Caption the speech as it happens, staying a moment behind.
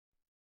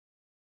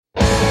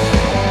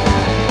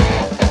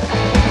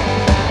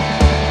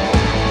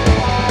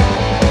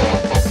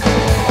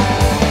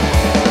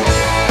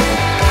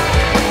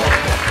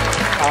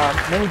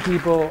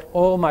people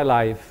all my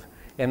life,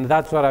 and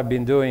that's what I've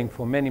been doing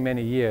for many,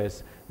 many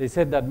years. They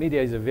said that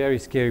media is a very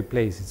scary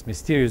place. It's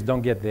mysterious,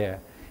 don't get there.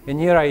 And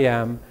here I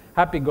am,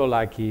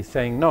 happy-go-lucky,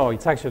 saying, no,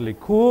 it's actually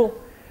cool.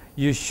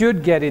 You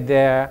should get it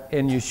there,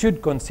 and you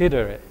should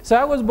consider it. So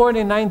I was born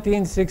in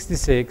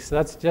 1966.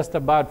 That's just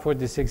about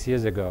 46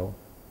 years ago.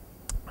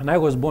 And I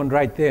was born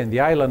right there in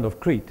the island of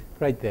Crete,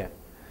 right there,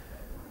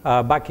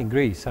 back in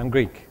Greece. I'm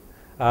Greek.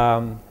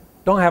 Don't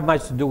have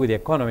much to do with the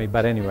economy,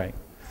 but anyway.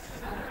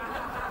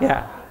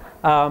 Yeah.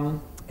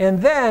 And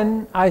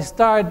then I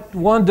started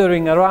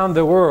wandering around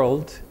the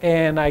world,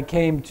 and I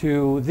came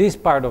to this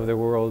part of the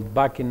world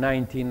back in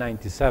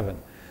 1997.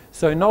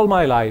 So in all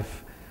my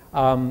life,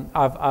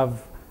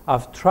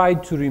 I've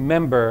tried to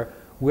remember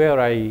where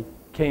I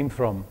came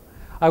from.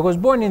 I was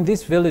born in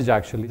this village,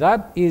 actually.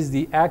 That is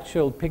the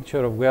actual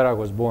picture of where I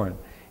was born.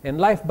 And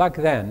life back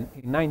then,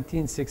 in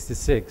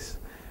 1966,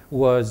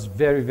 was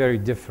very, very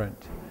different.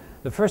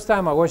 The first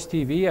time I watched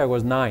TV, I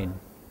was 9.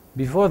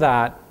 Before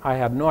that, I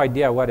had no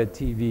idea what a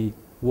TV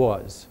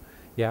was.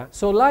 Yeah?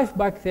 So life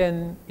back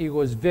then, it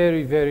was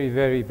very, very,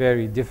 very,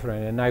 very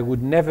different. And I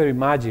would never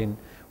imagine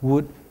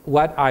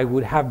what I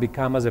would have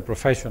become as a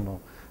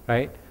professional,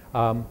 right?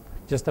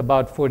 Just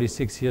about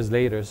 46 years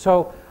later.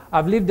 So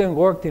I've lived and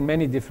worked in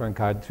many different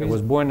countries. I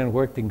was born and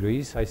worked in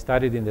Greece. I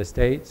studied in the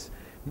States.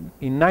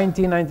 In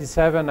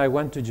 1997, I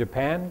went to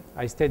Japan.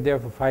 I stayed there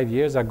for 5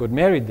 years. I got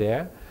married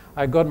there.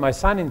 I got my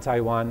son in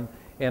Taiwan,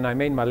 and I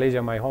made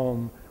Malaysia my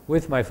home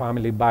with my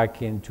family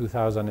back in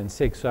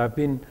 2006. So I've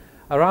been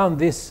around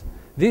this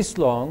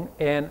long,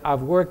 and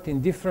I've worked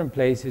in different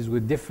places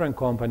with different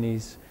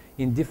companies,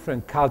 in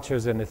different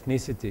cultures and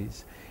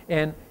ethnicities.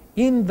 And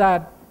in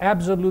that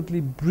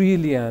absolutely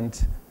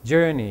brilliant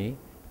journey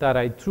that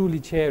I truly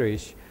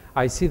cherish,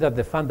 I see that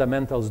the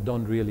fundamentals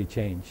don't really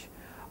change.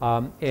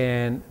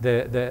 And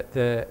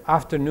the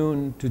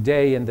afternoon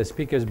today and the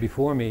speakers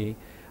before me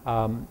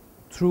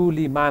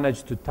truly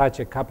managed to touch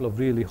a couple of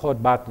really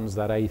hot buttons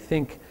that I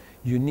think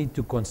you need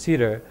to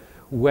consider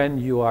when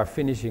you are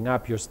finishing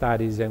up your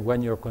studies and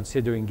when you're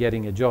considering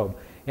getting a job.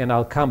 And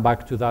I'll come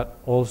back to that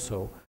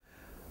also.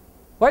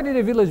 Why did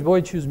a village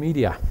boy choose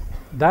media?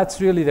 That's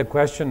really the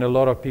question a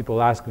lot of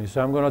people ask me.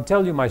 So I'm going to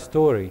tell you my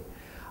story.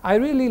 I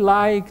really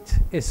liked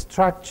a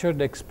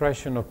structured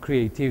expression of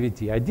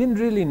creativity. I didn't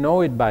really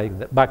know it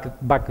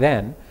back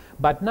then,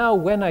 but now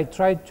when I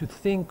try to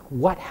think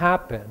what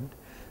happened,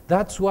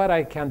 that's what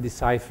I can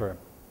decipher.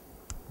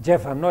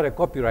 Jeff, I'm not a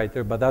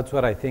copywriter, but that's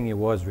what I think it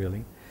was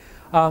really.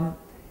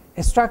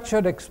 A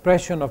structured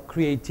expression of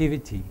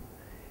creativity.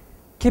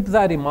 Keep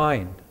that in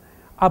mind.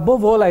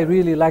 Above all, I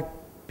really like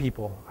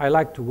people. I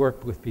like to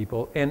work with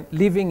people. And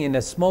living in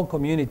a small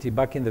community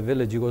back in the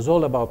village, it was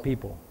all about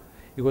people.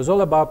 It was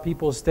all about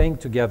people staying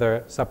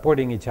together,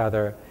 supporting each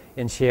other,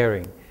 and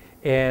sharing.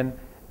 And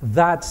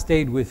that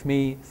stayed with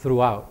me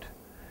throughout.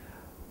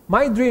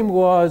 My dream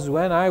was,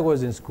 when I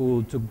was in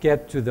school, to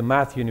get to the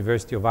Math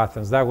University of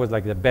Athens. That was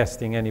like the best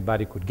thing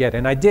anybody could get.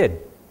 And I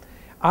did.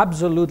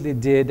 Absolutely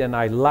did. And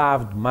I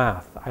loved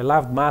math. I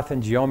loved math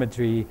and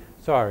geometry,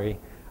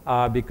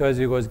 because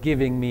it was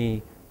giving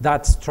me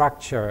that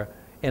structure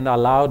and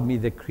allowed me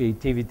the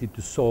creativity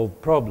to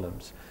solve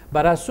problems.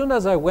 But as soon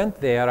as I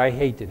went there, I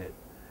hated it.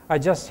 I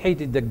just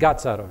hated the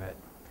guts out of it.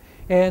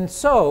 And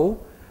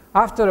so,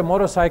 after a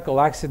motorcycle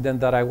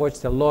accident that I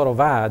watched a lot of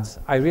ads,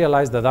 I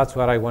realized that that's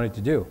what I wanted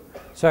to do.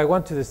 So I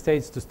went to the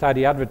States to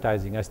study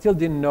advertising. I still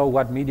didn't know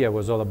what media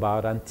was all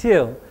about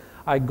until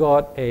I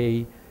got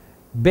a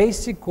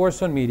basic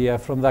course on media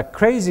from that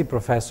crazy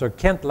professor,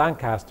 Kent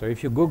Lancaster.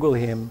 If you Google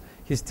him,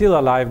 he's still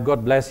alive,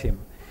 God bless him.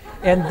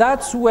 And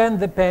that's when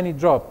the penny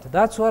dropped.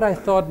 That's what I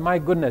thought, my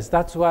goodness,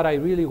 that's what I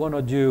really want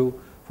to do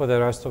for the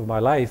rest of my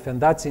life.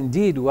 And that's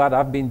indeed what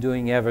I've been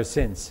doing ever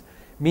since.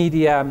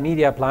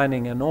 Media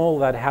planning, and all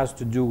that has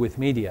to do with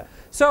media.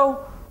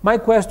 So my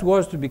quest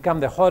was to become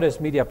the hottest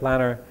media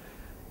planner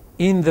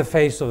in the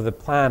face of the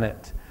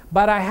planet.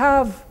 But I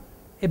have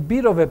a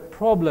bit of a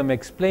problem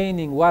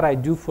explaining what I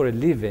do for a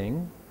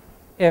living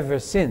ever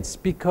since,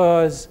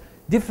 because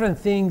different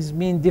things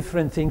mean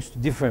different things to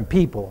different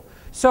people.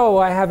 So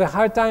I have a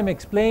hard time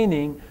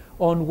explaining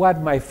on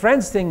what my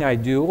friends think I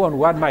do, on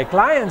what my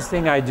clients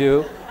think I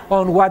do,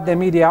 on what the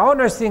media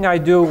owners think I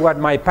do, what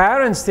my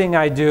parents think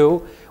I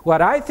do,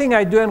 what I think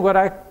I do, and what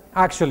I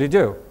actually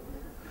do.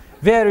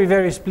 Very,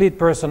 very split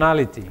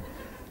personality.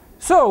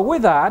 So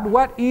with that,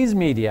 what is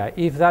media?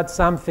 If that's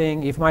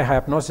something, if my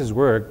hypnosis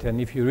worked, and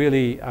if you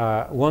really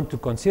want to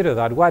consider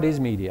that, what is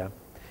media?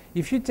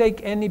 If you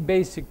take any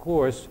basic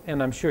course,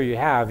 and I'm sure you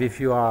have, if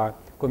you are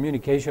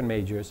communication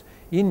majors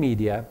in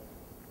media,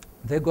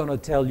 they're going to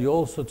tell you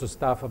all sorts of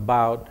stuff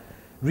about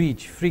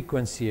reach,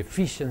 frequency,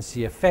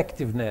 efficiency,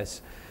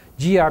 effectiveness,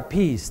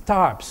 GRPs,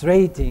 TARPs,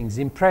 ratings,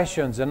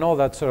 impressions, and all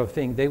that sort of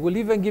thing. They will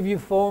even give you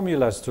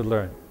formulas to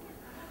learn.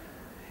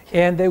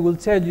 And they will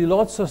tell you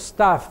lots of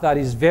stuff that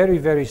is very,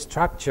 very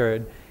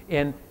structured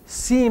and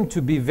seem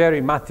to be very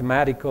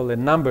mathematical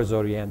and numbers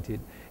oriented.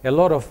 A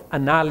lot of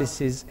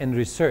analysis and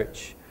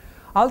research.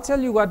 I'll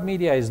tell you what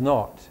media is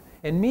not.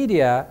 And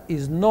media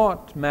is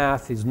not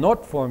math, is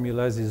not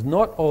formulas, is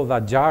not all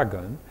that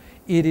jargon.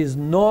 It is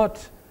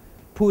not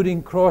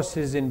putting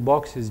crosses in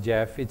boxes,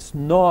 Jeff. It's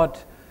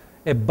not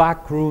a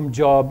backroom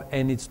job,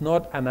 and it's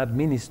not an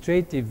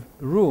administrative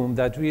room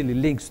that really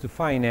links to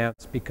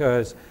finance,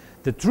 because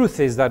the truth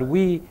is that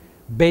we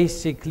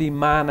basically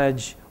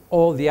manage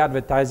all the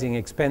advertising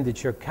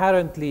expenditure.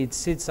 Currently, it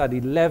sits at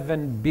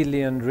 11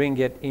 billion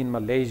ringgit in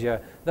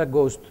Malaysia that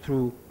goes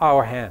through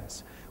our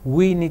hands.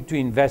 We need to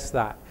invest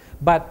that.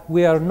 But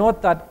we are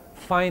not that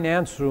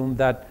finance room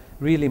that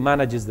really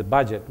manages the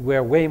budget.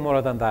 We're way more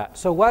than that.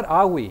 So what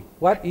are we?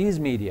 What is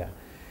media?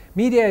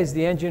 Media is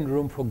the engine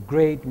room for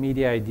great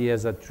media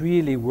ideas that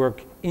really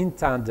work in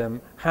tandem,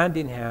 hand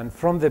in hand,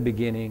 from the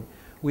beginning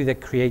with a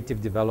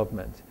creative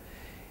development.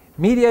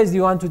 Media is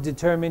the one to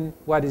determine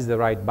what is the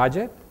right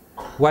budget,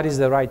 what is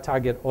the right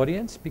target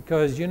audience,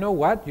 because you know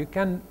what? You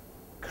can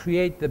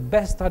create the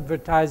best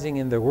advertising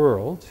in the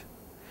world,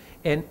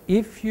 and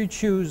if you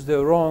choose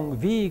the wrong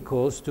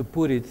vehicles to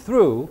put it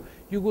through,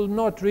 you will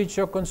not reach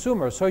your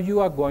consumer, so you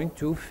are going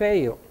to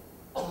fail.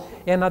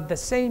 And at the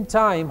same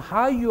time,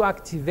 how you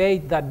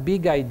activate that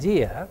big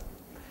idea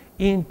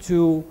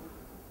into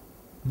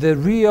the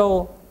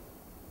real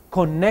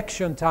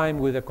connection time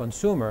with the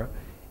consumer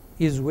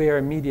is where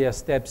media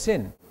steps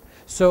in.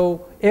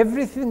 So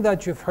everything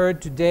that you've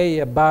heard today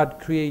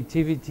about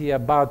creativity,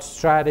 about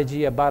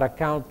strategy, about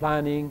account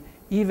planning,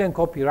 even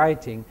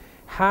copywriting,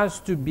 has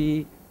to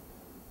be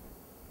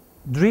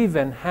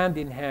driven hand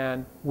in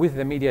hand with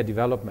the media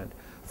development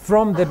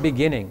from the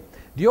beginning.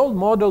 The old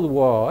model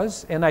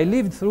was, and I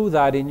lived through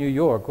that in New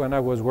York when I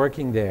was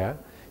working there,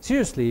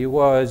 seriously, it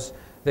was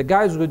the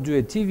guys would do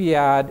a TV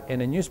ad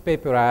and a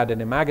newspaper ad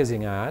and a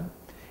magazine ad,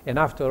 and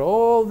after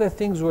all the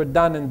things were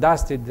done and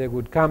dusted, they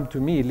would come to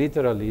me,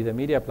 literally, the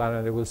media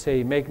planner, they will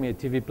say, make me a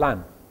TV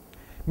plan.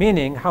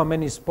 Meaning, how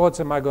many spots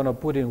am I going to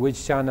put in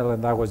which channel,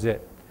 and that was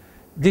it.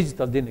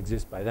 Digital didn't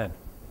exist by then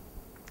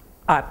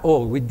at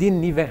all. We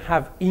didn't even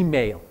have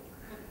email.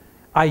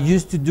 I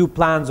used to do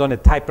plans on a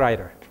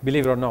typewriter,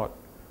 believe it or not,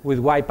 with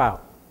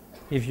wipeout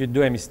if you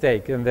do a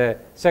mistake, and the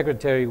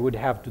secretary would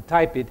have to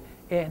type it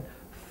and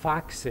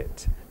fax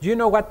it. Do you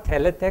know what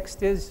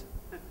teletext is?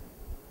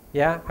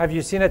 Yeah, have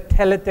you seen a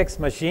teletext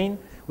machine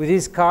with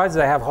these cards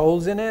that have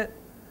holes in it?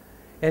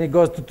 And it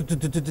goes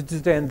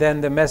and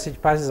then the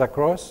message passes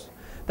across?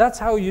 That's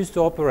how it used to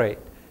operate.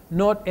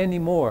 Not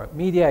anymore.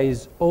 Media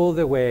is all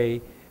the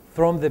way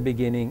from the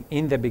beginning,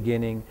 in the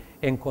beginning,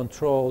 and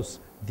controls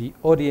the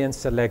audience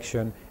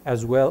selection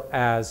as well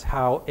as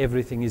how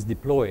everything is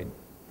deployed.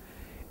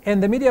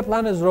 And the media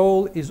planner's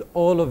role is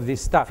all of this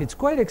stuff. It's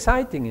quite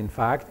exciting, in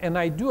fact, and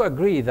I do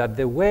agree that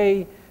the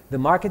way the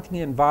marketing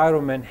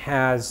environment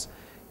has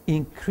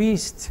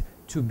increased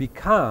to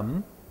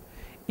become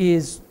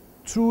is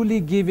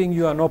truly giving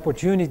you an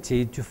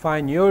opportunity to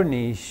find your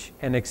niche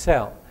and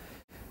excel.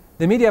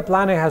 The media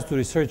planner has to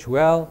research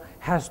well,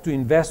 has to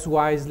invest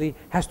wisely,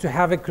 has to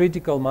have a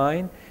critical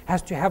mind,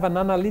 has to have an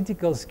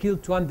analytical skill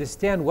to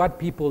understand what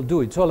people do.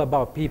 It's all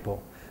about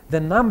people. The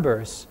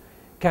numbers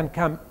can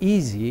come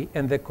easy,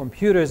 and the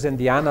computers and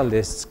the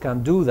analysts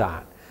can do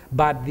that.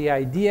 But the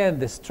idea and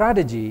the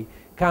strategy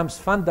comes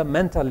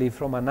fundamentally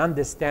from an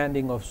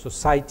understanding of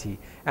society,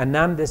 an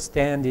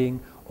understanding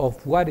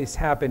of what is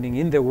happening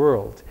in the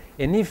world.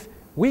 And if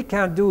we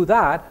can't do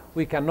that,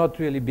 we cannot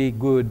really be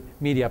good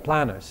media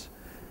planners.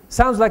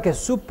 Sounds like a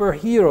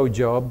superhero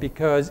job,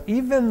 because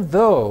even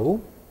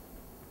though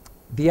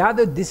the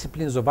other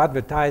disciplines of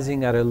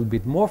advertising are a little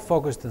bit more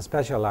focused and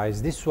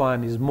specialized, this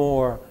one is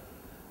more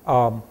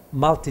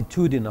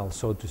multitudinal,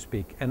 so to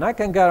speak. And I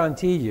can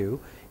guarantee you,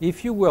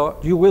 if you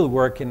will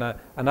work in an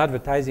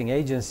advertising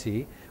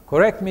agency,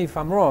 correct me if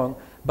I'm wrong,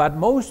 but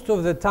most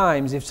of the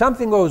times, if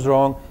something goes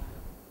wrong,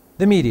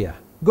 the media,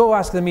 go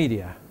ask the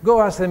media,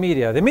 go ask the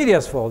media. The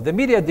media's fault, the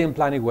media didn't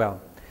plan it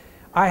well.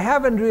 I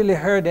haven't really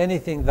heard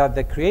anything that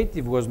the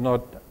creative was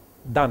not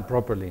done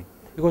properly.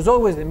 It was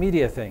always the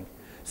media thing.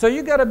 So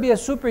you got to be a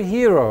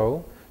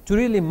superhero to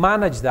really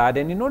manage that,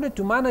 and in order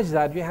to manage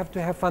that, you have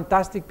to have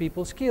fantastic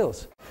people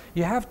skills.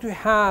 You have to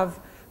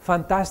have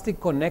fantastic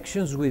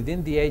connections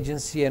within the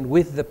agency and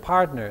with the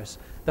partners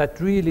that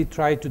really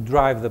try to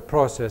drive the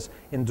process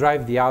and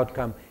drive the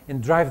outcome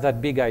and drive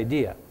that big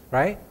idea,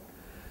 right?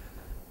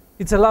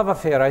 It's a love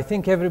affair. I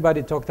think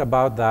everybody talked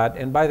about that,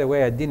 and by the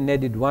way, I didn't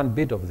edit one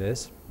bit of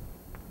this.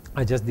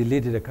 I just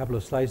deleted a couple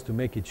of slides to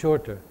make it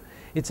shorter.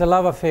 It's a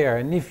love affair,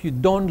 and if you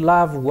don't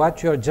love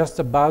what you're just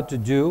about to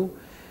do,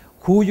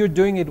 who you're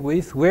doing it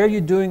with, where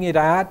you're doing it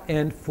at,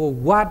 and for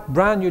what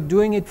brand you're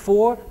doing it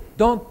for,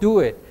 don't do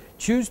it.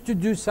 Choose to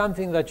do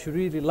something that you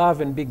really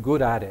love and be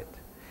good at it.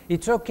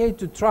 It's okay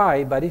to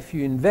try, but if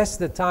you invest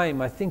the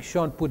time, I think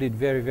Sean put it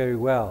very, very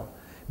well.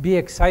 Be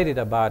excited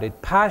about it.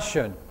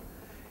 Passion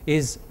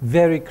is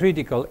very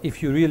critical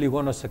if you really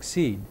want to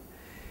succeed.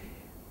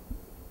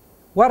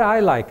 What I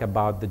like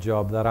about the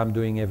job that I'm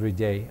doing every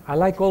day, I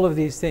like all of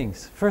these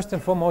things. First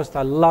and foremost,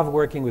 I love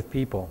working with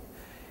people.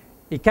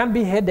 It can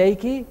be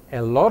headachy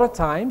a lot of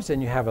times,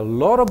 and you have a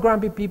lot of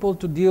grumpy people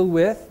to deal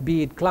with,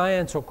 be it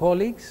clients or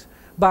colleagues,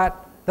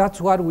 But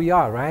that's what we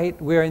are, right?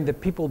 We're in the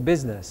people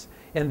business.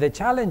 And the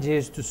challenge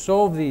is to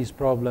solve these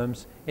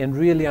problems and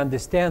really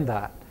understand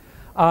that.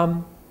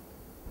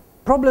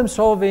 Problem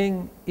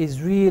solving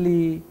is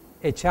really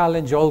a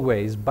challenge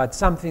always, but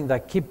something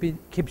that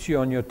keeps you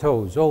on your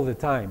toes all the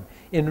time.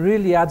 And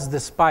really adds the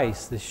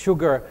spice, the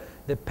sugar,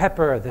 the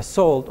pepper, the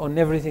salt on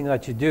everything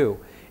that you do.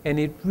 And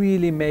it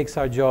really makes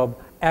our job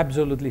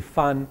absolutely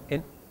fun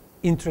and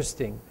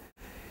interesting.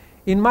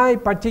 In my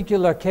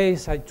particular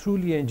case, I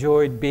truly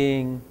enjoyed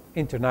being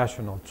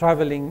international,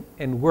 traveling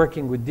and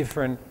working with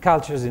different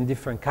cultures in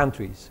different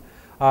countries.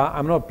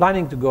 I'm not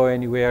planning to go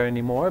anywhere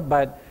anymore,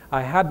 but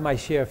I had my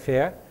share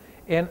fare.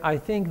 And I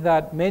think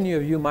that many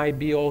of you might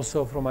be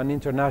also from an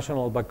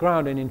international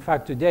background. And in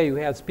fact, today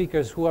we had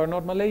speakers who are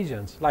not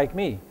Malaysians, like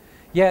me.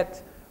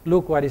 Yet,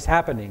 look what is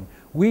happening.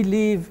 We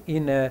live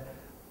in an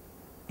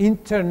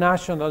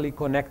internationally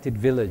connected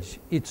village.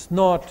 It's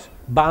not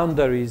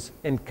boundaries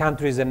and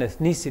countries and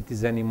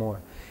ethnicities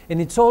anymore.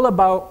 And it's all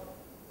about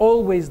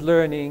always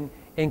learning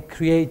and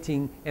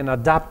creating and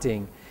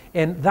adapting.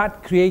 And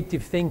that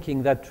creative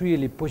thinking that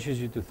really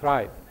pushes you to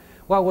thrive.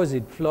 What was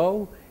it,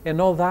 flow? And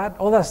all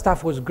that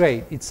stuff was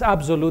great. It's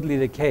absolutely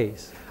the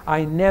case.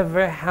 I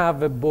never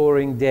have a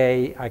boring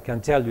day, I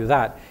can tell you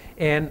that.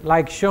 And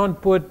like Sean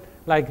put,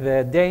 like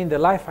the day in the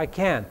life, I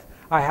can't.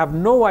 I have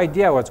no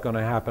idea what's going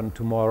to happen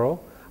tomorrow.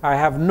 I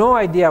have no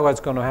idea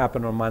what's going to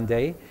happen on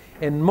Monday.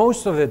 And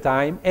most of the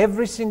time,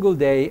 every single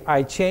day,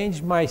 I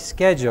change my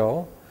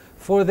schedule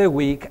for the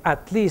week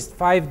at least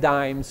 5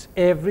 times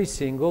every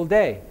single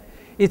day.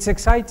 It's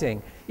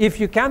exciting. If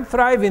you can't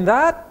thrive in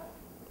that,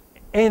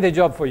 ain't the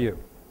job for you.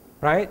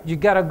 Right? You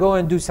got to go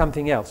and do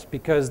something else,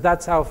 because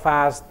that's how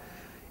fast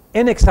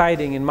and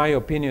exciting, in my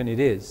opinion, it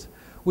is.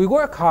 We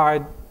work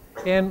hard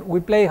and we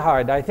play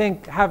hard. I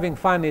think having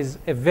fun is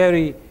a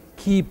very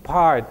key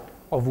part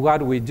of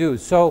what we do.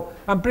 So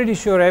I'm pretty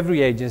sure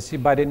every agency,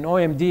 but in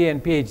OMD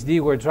and PhD,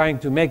 we're trying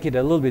to make it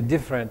a little bit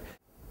different.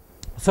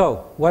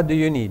 So what do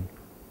you need?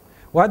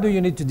 What do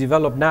you need to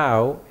develop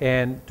now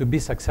and to be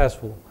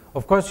successful?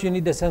 Of course, you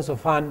need a sense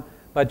of fun,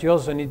 but you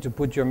also need to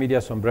put your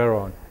media sombrero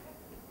on.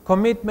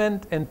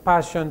 Commitment and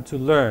passion to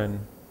learn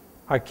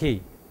are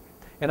key.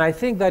 And I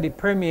think that it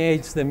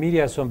permeates the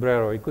media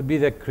sombrero. It could be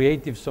the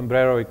creative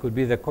sombrero, it could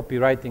be the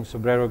copywriting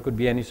sombrero, it could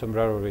be any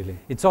sombrero really.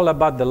 It's all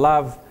about the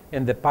love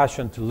and the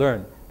passion to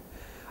learn.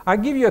 I'll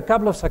give you a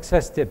couple of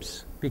success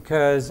tips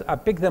because I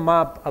picked them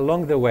up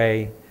along the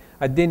way.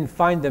 I didn't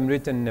find them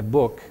written in a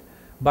book,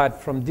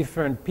 but from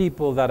different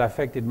people that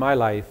affected my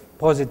life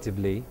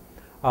positively,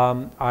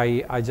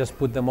 I just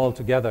put them all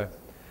together.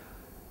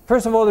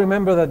 First of all,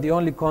 remember that the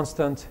only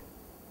constant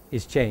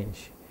is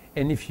change.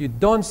 And if you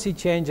don't see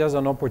change as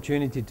an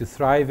opportunity to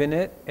thrive in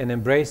it and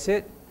embrace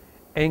it,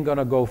 ain't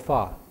gonna go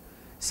far.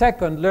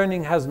 Second,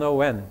 learning has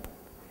no end.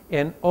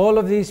 And all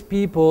of these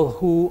people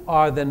who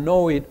are the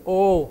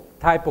know-it-all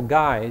type of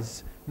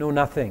guys know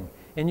nothing.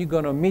 And you're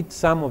gonna meet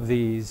some of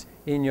these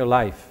in your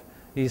life.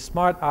 These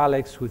smart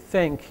Alex who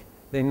think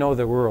they know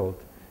the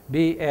world.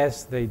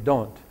 BS, they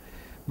don't.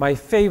 My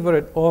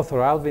favorite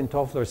author, Alvin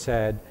Toffler,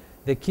 said,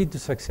 the key to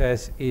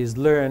success is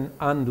learn,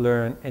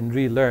 unlearn, and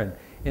relearn.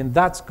 And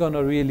that's going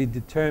to really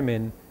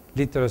determine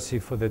literacy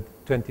for the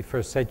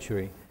 21st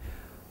century.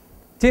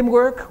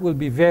 Teamwork will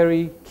be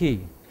very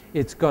key.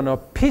 It's going to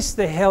piss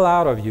the hell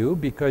out of you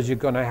because you're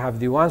going to have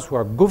the ones who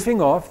are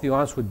goofing off, the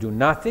ones who do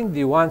nothing,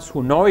 the ones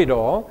who know it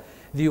all,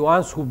 the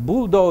ones who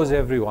bulldoze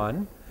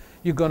everyone.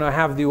 You're going to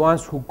have the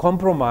ones who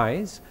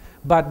compromise.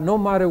 But no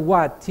matter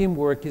what,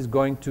 teamwork is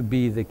going to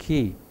be the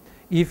key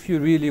if you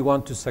really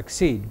want to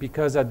succeed.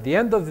 Because at the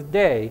end of the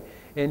day,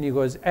 and he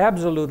was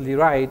absolutely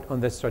right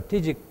on the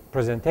strategic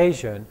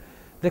presentation,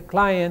 the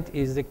client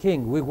is the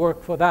king. We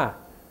work for that.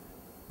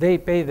 They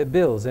pay the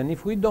bills. And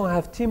if we don't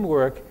have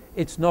teamwork,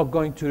 it's not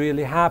going to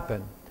really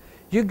happen.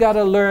 You got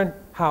to learn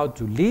how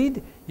to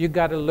lead. You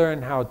got to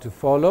learn how to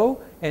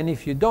follow. And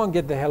if you don't,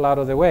 get the hell out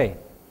of the way.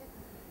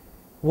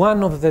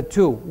 One of the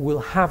two will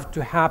have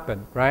to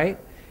happen, right?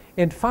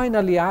 And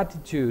finally,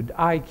 attitude,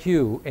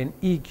 IQ, and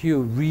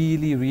EQ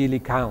really, really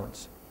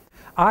counts.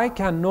 I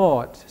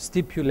cannot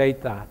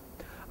stipulate that.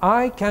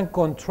 I can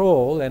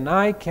control and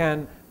I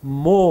can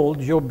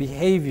mold your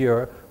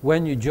behavior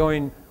when you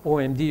join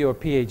OMD or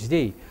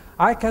PhD.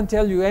 I can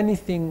tell you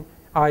anything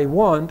I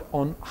want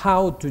on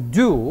how to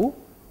do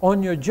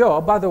on your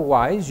job,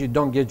 otherwise you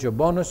don't get your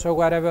bonus or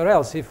whatever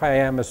else if I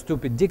am a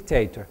stupid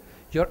dictator.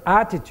 Your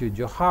attitude,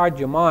 your heart,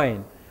 your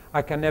mind,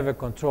 I can never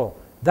control.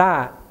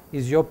 That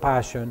is your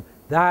passion.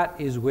 That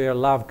is where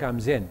love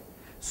comes in.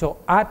 So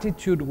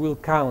attitude will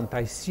count.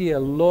 I see a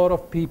lot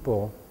of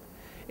people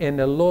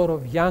and a lot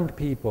of young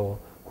people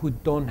who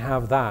don't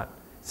have that.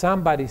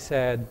 Somebody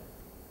said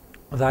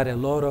that a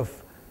lot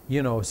of,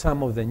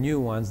 some of the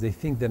new ones, they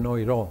think they know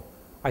it all.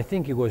 I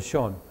think it was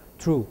Sean.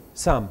 True,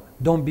 some.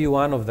 Don't be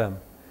one of them.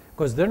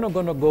 Because they're not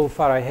going to go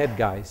far ahead,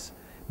 guys.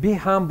 Be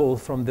humble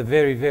from the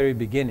very, very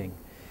beginning.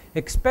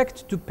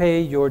 Expect to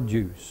pay your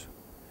dues.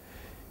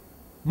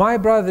 My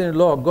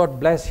brother-in-law, God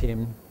bless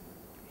him,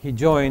 he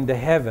joined the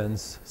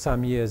heavens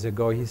some years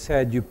ago. He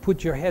said, you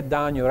put your head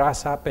down, your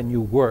ass up, and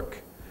you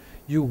work.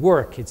 You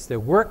work. It's the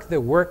work,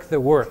 the work, the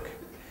work.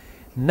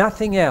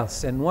 Nothing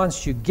else. And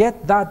once you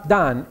get that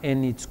done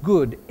and it's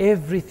good,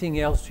 everything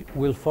else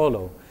will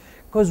follow.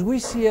 Because we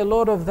see a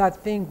lot of that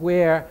thing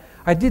where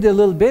I did a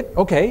little bit,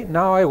 okay,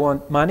 now I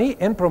want money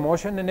and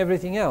promotion and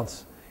everything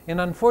else. And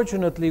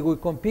unfortunately, we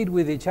compete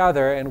with each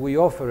other and we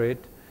offer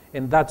it,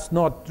 and that's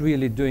not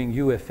really doing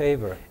you a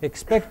favor.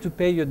 Expect to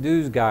pay your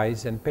dues,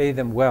 guys, and pay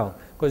them well,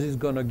 because it's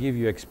going to give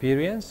you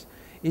experience.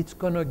 It's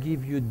going to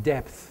give you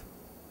depth.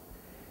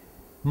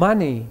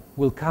 Money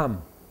will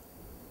come.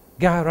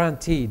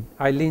 Guaranteed.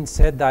 Eileen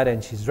said that,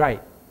 and she's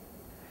right.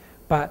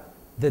 But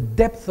the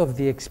depth of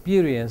the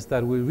experience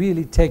that will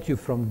really take you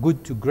from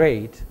good to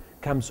great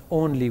comes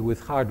only with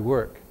hard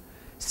work.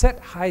 Set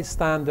high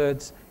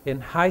standards,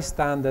 and high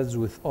standards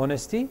with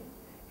honesty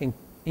and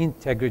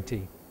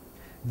integrity.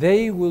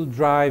 They will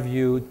drive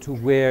you to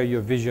where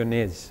your vision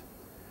is.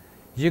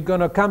 You're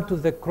going to come to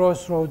the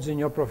crossroads in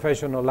your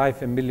professional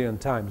life a million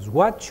times.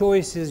 What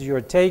choices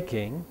you're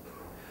taking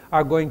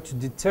are going to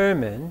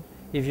determine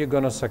if you're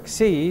going to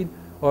succeed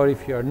or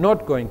if you're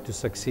not going to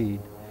succeed.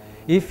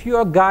 If you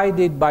are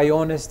guided by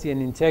honesty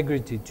and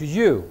integrity to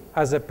you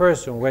as a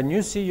person, when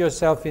you see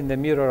yourself in the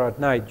mirror at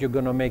night, you're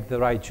going to make the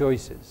right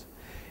choices.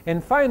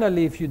 And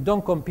finally, if you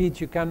don't compete,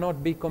 you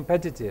cannot be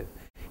competitive.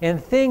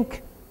 And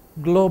think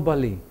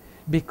globally,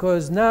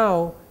 because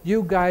now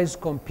you guys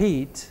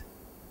compete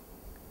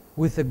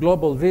with the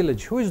global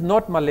village. Who is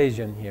not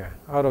Malaysian here,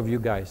 out of you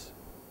guys?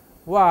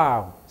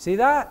 Wow, see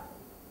that?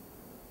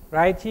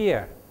 Right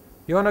here.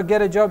 You want to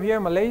get a job here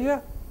in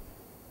Malaysia?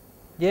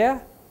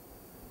 Yeah?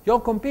 You'll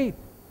compete.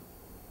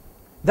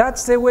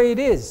 That's the way it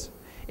is.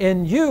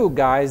 And you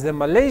guys, the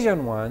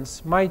Malaysian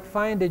ones, might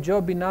find a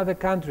job in other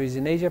countries,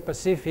 in Asia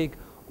Pacific,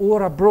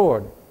 or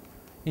abroad,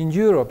 in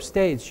Europe,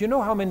 States. You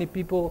know how many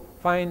people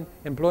find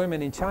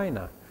employment in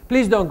China?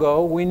 Please don't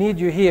go. We need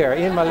you here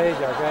in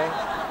Malaysia,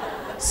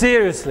 okay?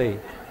 Seriously.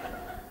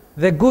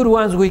 The good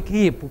ones we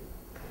keep.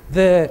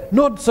 The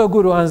not so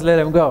good ones, let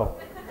them go.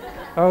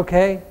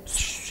 Okay?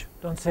 Shh,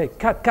 don't say,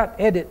 cut,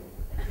 edit.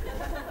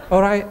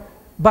 All right?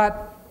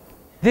 But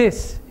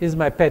this is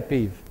my pet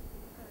peeve.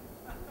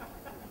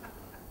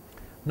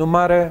 No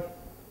matter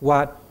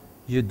what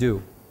you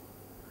do,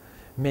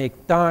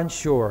 make darn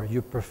sure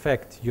you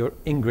perfect your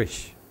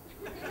English.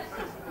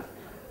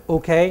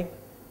 Okay?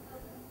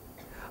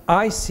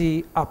 I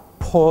see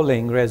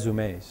appalling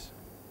resumes.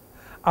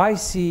 I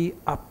see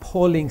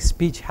appalling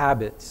speech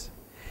habits.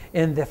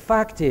 And the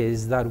fact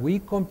is that we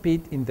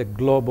compete in the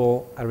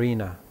global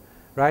arena.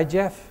 Right,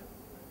 Jeff?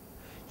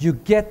 You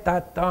get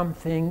that damn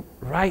thing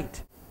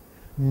right.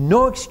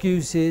 No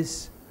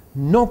excuses,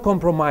 no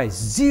compromise,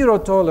 zero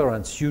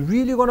tolerance. You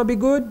really want to be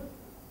good?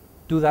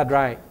 Do that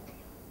right.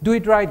 Do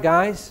it right,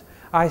 guys.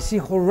 I see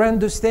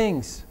horrendous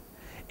things,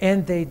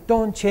 and they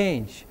don't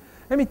change.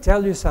 Let me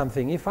tell you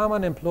something. If I'm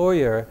an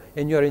employer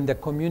and you're in the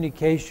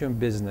communication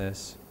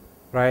business,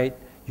 right?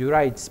 You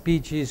write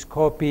speeches,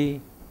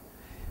 copy,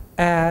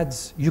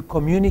 ads, you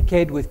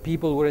communicate with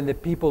people. We're in the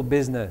people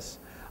business.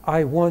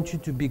 I want you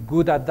to be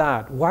good at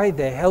that. Why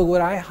the hell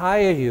would I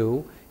hire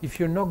you if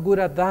you're not good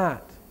at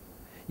that?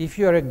 If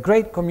you're a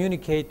great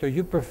communicator,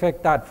 you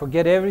perfect that.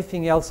 Forget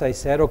everything else I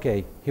said.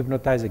 Okay,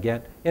 hypnotize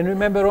again. And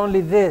remember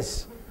only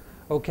this,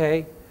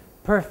 okay?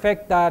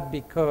 Perfect that,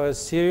 because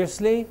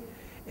seriously,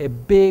 a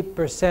big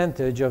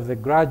percentage of the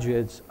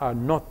graduates are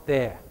not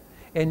there.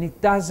 And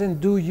it doesn't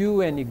do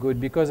you any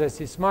good, because I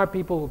see smart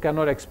people who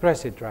cannot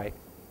express it right.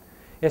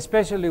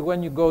 Especially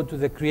when you go to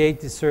the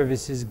creative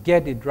services,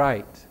 get it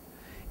right.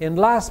 And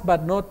last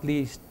but not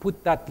least,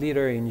 put that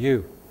leader in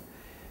you.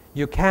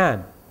 You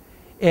can.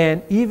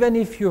 And even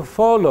if you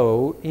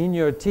follow in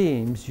your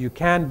teams, you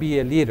can be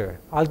a leader.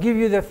 I'll give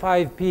you the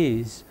 5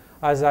 Ps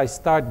as I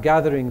start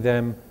gathering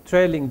them,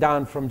 trailing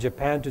down from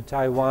Japan to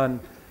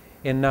Taiwan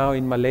and now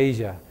in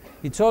Malaysia.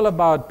 It's all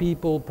about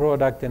people,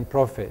 product, and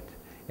profit.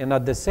 And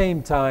at the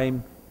same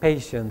time,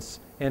 patience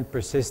and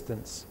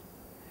persistence.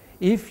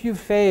 If you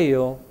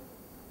fail,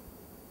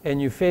 and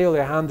you fail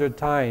 100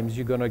 times,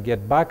 you're going to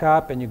get back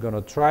up and you're going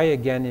to try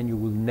again, and you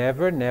will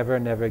never, never,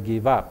 never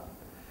give up.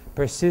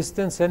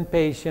 Persistence and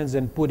patience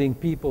and putting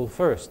people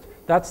first.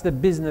 That's the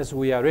business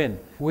we are in.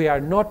 We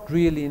are not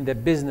really in the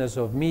business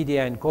of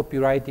media and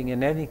copywriting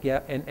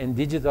and, and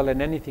digital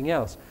and anything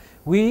else.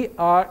 We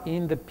are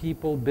in the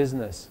people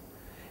business.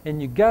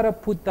 And you got to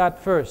put that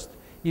first.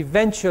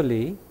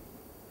 Eventually,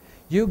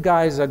 you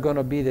guys are going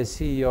to be the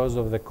CEOs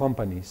of the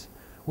companies.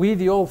 We,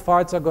 the old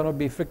farts, are going to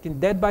be freaking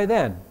dead by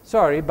then.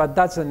 Sorry, but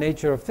that's the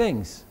nature of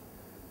things.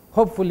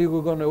 Hopefully,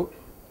 we're going to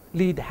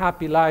lead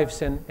happy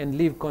lives and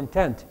live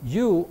content.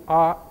 You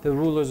are the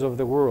rulers of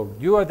the world.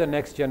 You are the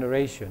next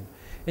generation.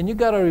 And you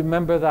got to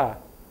remember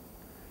that.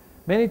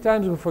 Many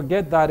times we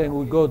forget that and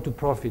we go to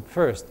profit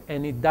first,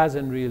 and it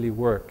doesn't really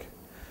work.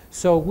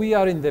 So we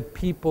are in the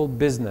people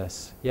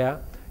business, yeah?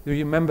 You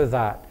remember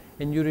that.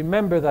 And you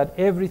remember that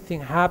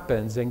everything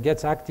happens and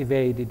gets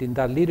activated in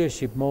that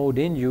leadership mode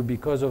in you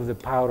because of the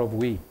power of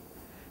we.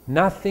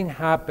 Nothing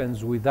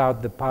happens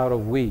without the power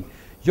of we.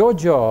 Your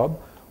job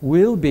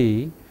will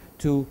be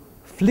to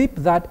flip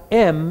that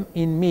M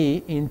in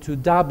me into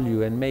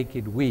W and make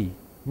it we.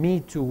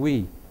 Me to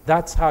we.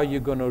 That's how you're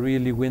going to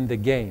really win the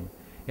game.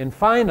 And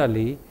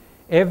finally,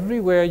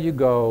 everywhere you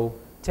go,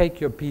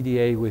 take your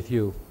PDA with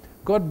you.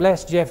 God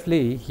bless Jeff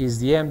Lee. He's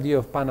the MD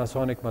of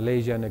Panasonic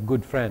Malaysia and a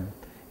good friend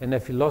and a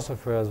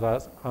philosopher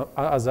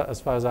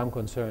as far as I'm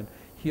concerned.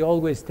 He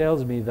always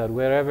tells me that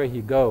wherever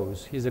he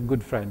goes, he's a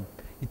good friend.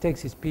 He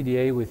takes his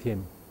PDA with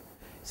him.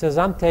 He says,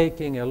 I'm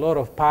taking a lot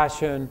of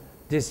passion,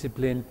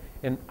 discipline,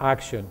 and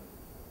action.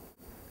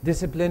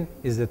 Discipline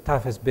is the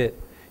toughest bit.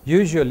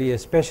 Usually,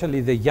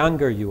 especially the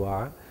younger you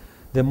are,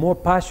 the more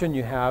passion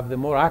you have, the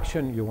more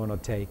action you want to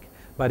take.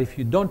 But if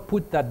you don't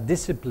put that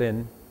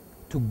discipline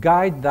to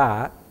guide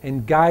that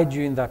and guide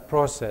you in that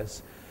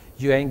process,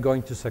 you ain't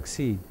going to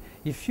succeed.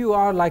 If you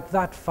are like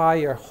that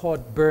fire,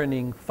 hot,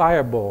 burning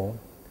fireball,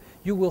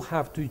 you will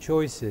have two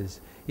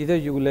choices. Either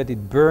you will let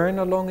it burn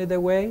along the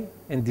way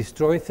and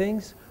destroy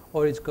things,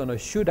 or it's going to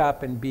shoot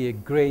up and be a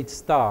great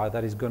star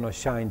that is going to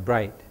shine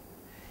bright.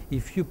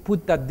 If you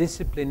put that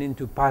discipline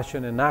into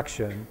passion and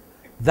action,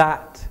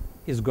 that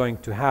is going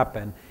to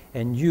happen,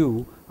 and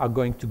you are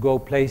going to go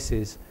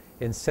places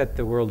and set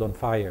the world on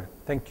fire.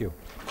 Thank you.